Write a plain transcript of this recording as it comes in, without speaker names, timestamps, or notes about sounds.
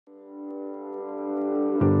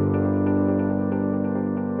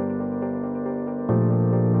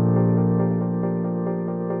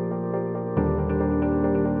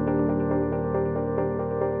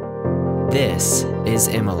This is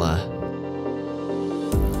Imola.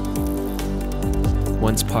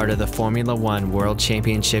 Once part of the Formula One World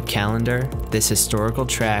Championship calendar, this historical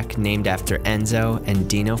track, named after Enzo and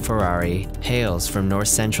Dino Ferrari, hails from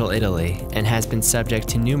north-central Italy and has been subject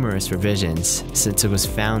to numerous revisions since it was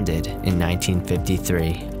founded in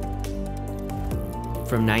 1953.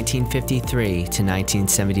 From 1953 to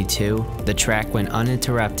 1972, the track went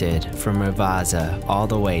uninterrupted from Ravazza all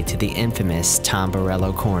the way to the infamous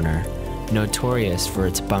Tamburello corner, notorious for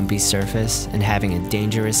its bumpy surface and having a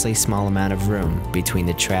dangerously small amount of room between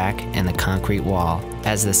the track and the concrete wall,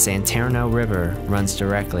 as the Santerno River runs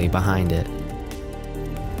directly behind it.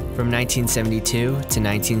 From 1972 to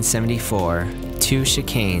 1974, 2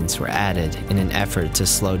 chicanes were added in an effort to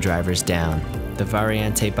slow drivers down: the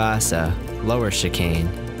Variante Bassa, lower chicane,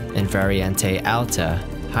 and Variante Alta,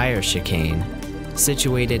 higher chicane,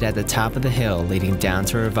 situated at the top of the hill leading down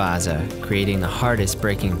to Ravazza, creating the hardest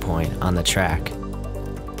braking point on the track.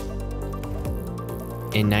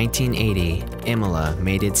 In 1980, Imola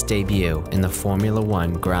made its debut in the Formula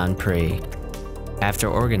One Grand Prix, after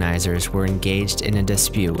organizers were engaged in a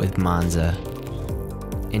dispute with Monza.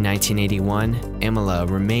 In 1981, Imola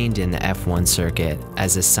remained in the F1 circuit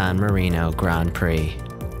as the San Marino Grand Prix.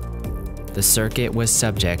 The circuit was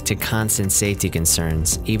subject to constant safety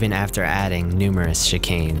concerns even after adding numerous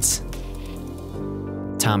chicanes.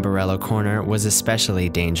 Tamburello Corner was especially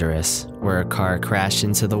dangerous, where a car crashed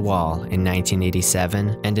into the wall in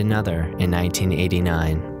 1987 and another in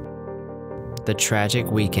 1989. The tragic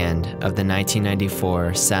weekend of the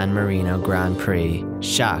 1994 San Marino Grand Prix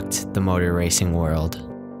shocked the motor racing world.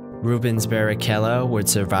 Rubens Barrichello would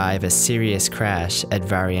survive a serious crash at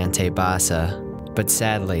Variante Bassa, but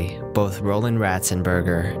sadly, both Roland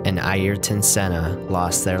Ratzenberger and Ayrton Senna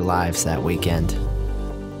lost their lives that weekend.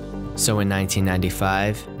 So in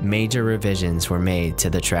 1995, major revisions were made to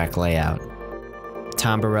the track layout.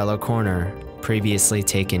 Tamburello Corner, previously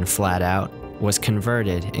taken flat out, was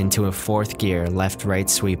converted into a 4th gear left-right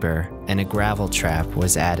sweeper, and a gravel trap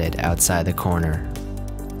was added outside the corner.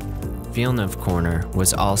 Villeneuve Corner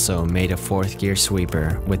was also made a 4th gear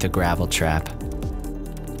sweeper with a gravel trap.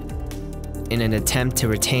 In an attempt to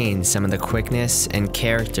retain some of the quickness and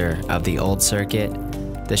character of the old circuit,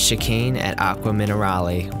 the chicane at Acqua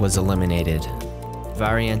Minerale was eliminated.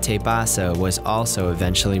 Variante Bassa was also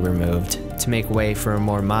eventually removed to make way for a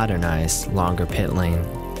more modernized, longer pit lane.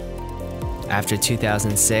 After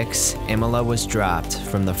 2006, Imola was dropped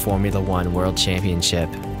from the Formula One World Championship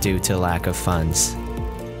due to lack of funds.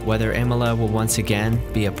 Whether Imola will once again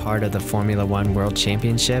be a part of the Formula One World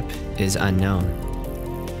Championship is unknown.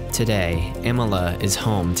 Today, Imola is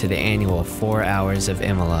home to the annual 4 Hours of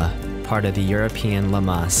Imola, part of the European Le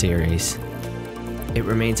Mans series. It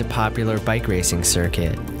remains a popular bike racing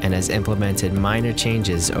circuit and has implemented minor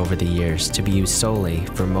changes over the years to be used solely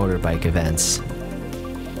for motorbike events.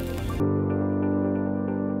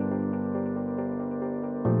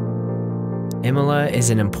 Imola is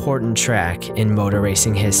an important track in motor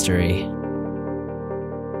racing history.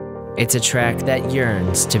 It's a track that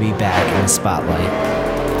yearns to be back in the spotlight.